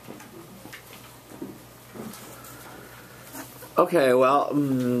 Okay, well,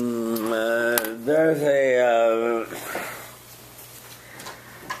 there's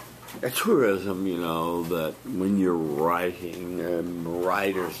a truism, that when you're writing,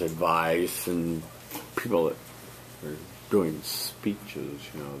 writer's advice and people that are doing speeches,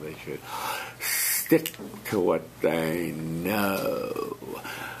 they should stick to what they know.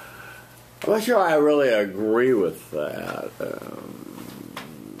 I'm not sure I really agree with that.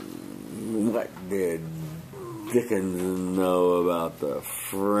 What did Dickens know about the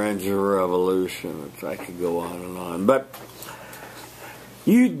French Revolution? Which I could go on and on, but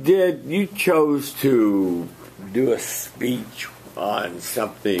you chose to do a speech on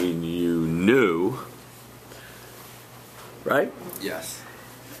something you knew, right? Yes.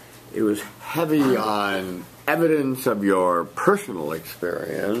 It was heavy on evidence of your personal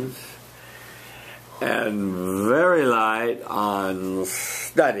experience and very light on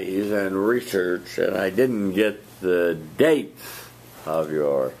studies and research, and I didn't get the dates of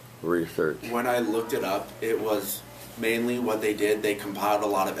your research. When I looked it up, it was mainly what they did. They compiled a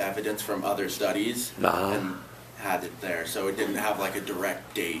lot of evidence from other studies and had it there, so it didn't have like a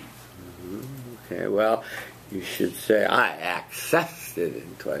direct date. Okay, well, you should say I accessed it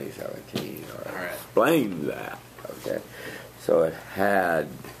in 2017 or explained that. Okay, so it had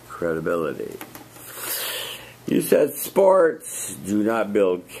credibility. You said sports do not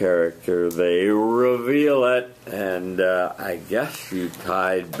build character, they reveal it, and I guess you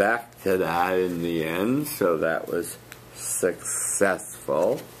tied back to that in the end, so that was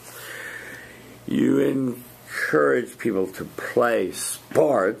successful. You encourage people to play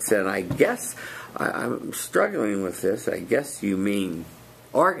sports, and I guess, I'm struggling with this, I guess you mean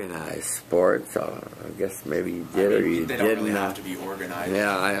organized sports. I guess maybe you did or you didn't. They don't really have to be organized.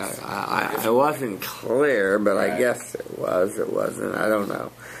 Yeah, I wasn't clear, but I guess it was. It wasn't. I don't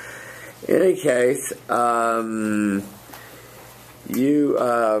know. In any case, you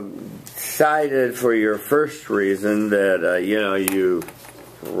cited for your first reason that you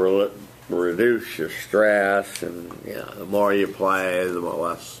reduce your stress, and the more you play, the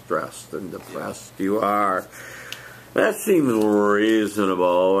less stressed and depressed you are. That seems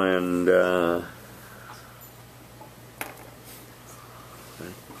reasonable, and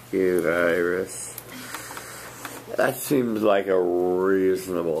thank you, Iris. That seems like a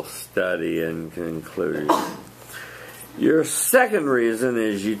reasonable study and conclusion. Your second reason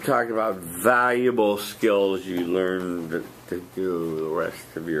is you talked about valuable skills you learned to do the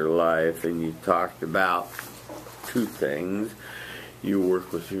rest of your life, and you talked about two things. You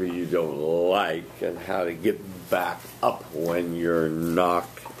work with who you don't like and how to get back up when you're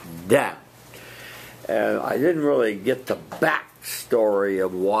knocked down. And I didn't really get the backstory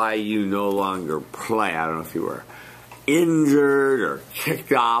of why you no longer play. I don't know if you were injured or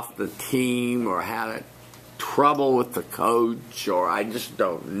kicked off the team or had trouble with the coach, or I just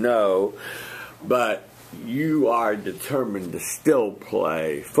don't know. But you are determined to still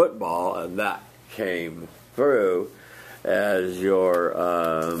play football, and that came through as your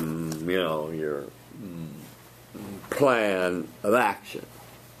your plan of action.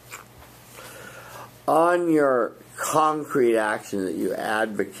 On your concrete action that you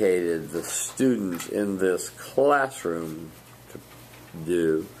advocated the students in this classroom to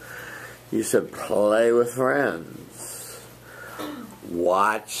do, you said play with friends,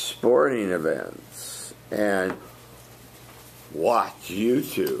 watch sporting events, and watch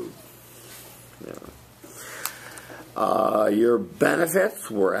YouTube. Your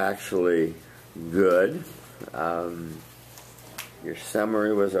benefits were actually good. Your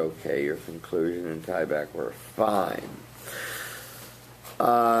summary was okay. Your conclusion and tieback were fine.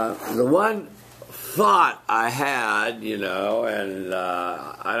 The one thought I had, and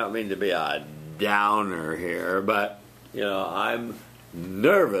I don't mean to be a downer here, but, I'm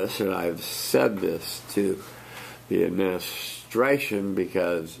nervous, and I've said this to the administration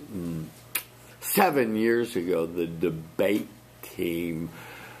because 7 years ago, the debate team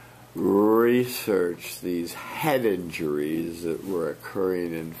researched these head injuries that were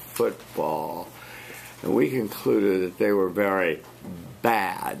occurring in football, and we concluded that they were very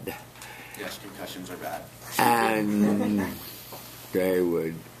bad. Yes, concussions are bad. And they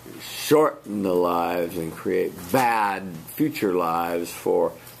would shorten the lives and create bad future lives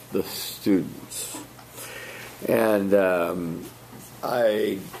for the students. And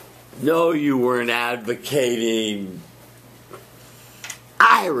I know you weren't advocating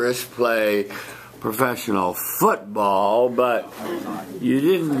Irish play professional football, but you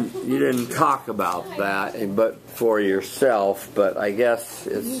didn't talk about that, but for yourself. But I guess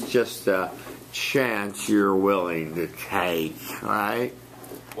it's just a chance you're willing to take, right?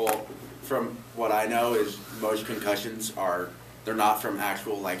 Well, from what I know is most concussions they're not from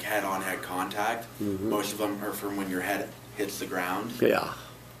actual head-on head contact. Mm-hmm. Most of them are from when your head hits the ground. Yeah.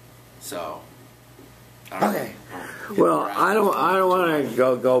 So. Okay. Well, I don't want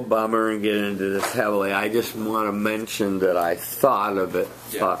to go bummer and get into this heavily. I just want to mention that I thought of it.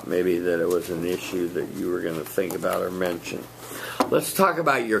 Yeah. Thought maybe that it was an issue that you were going to think about or mention. Let's talk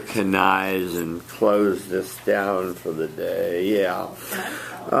about your canais and close this down for the day. Yeah.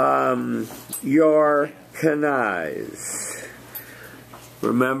 Your canais.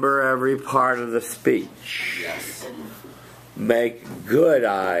 Remember every part of the speech. Yes. Make good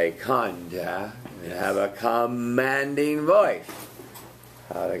eye contact. And have a commanding voice.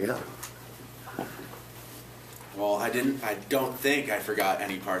 How'd it go? Well, I don't think I forgot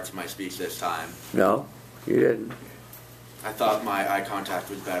any parts of my speech this time. No, you didn't. I thought my eye contact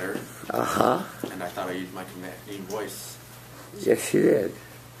was better. Uh-huh. And I thought I used my commanding voice. Yes, you did.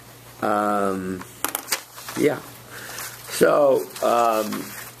 Yeah. So,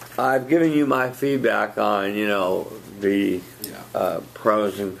 I've given you my feedback on, the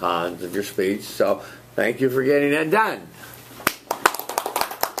pros and cons of your speech. So, thank you for getting that done.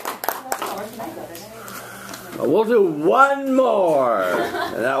 We'll do one more.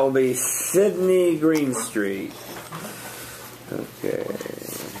 And that will be Sydney Greenstreet. Okay.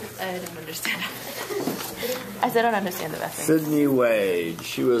 I don't understand. I still don't understand the reference. Sydney Wade.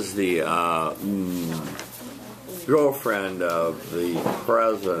 She was the girlfriend of the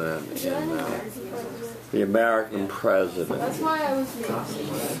president the American president. That's why I was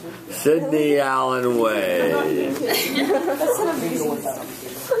Sidney Allen Wade.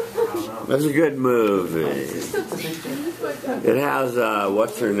 That's a good movie. It has,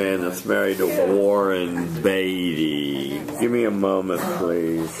 what's her name that's married to Warren Beatty. Give me a moment,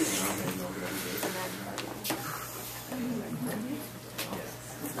 please.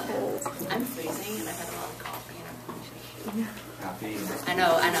 I'm freezing and I've had a lot of coffee and I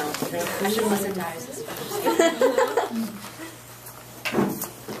know. I should listen to ours.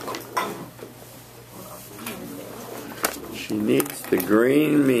 needs the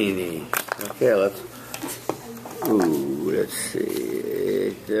green meanie. Okay, let's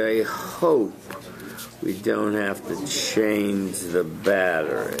see. I hope we don't have to change the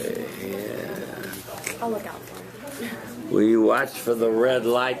battery. Yeah. I'll look out for it. Will you watch for the red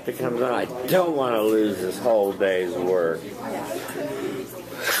light that comes on? I don't want to lose this whole day's work.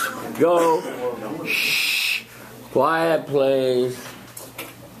 Go. Shh. Quiet, please.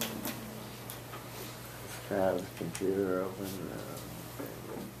 Have the computer open.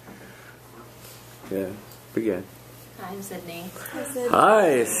 Yeah, begin. Hi, I'm Sydney.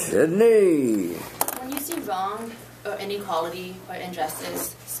 Hi, Sydney. When you see wrong or inequality or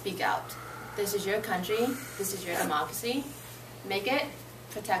injustice, speak out. This is your country. This is your democracy. Make it,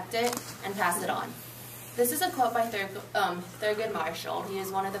 protect it, and pass it on. This is a quote by Thurgood Marshall. He is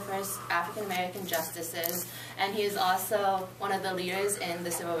one of the first African-American justices, and he is also one of the leaders in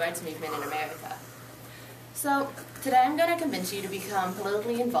the civil rights movement in America. So today I'm going to convince you to become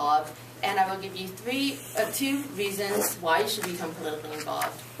politically involved, and I will give you two reasons why you should become politically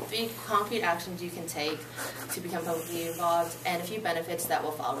involved, 3 concrete actions you can take to become politically involved, and a few benefits that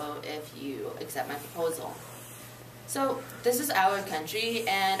will follow if you accept my proposal. So this is our country,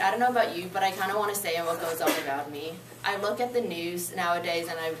 and I don't know about you, but I kind of want to stay in what goes on around me. I look at the news nowadays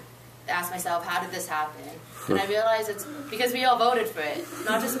and I ask myself, how did this happen? And I realize it's because we all voted for it.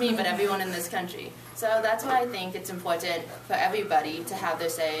 Not just me, but everyone in this country. So that's why I think it's important for everybody to have their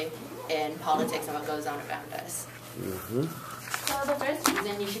say in politics and what goes on around us. Mm-hmm. So the first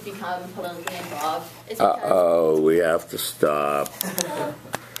reason you should become politically involved is because... Uh-oh, we have to stop.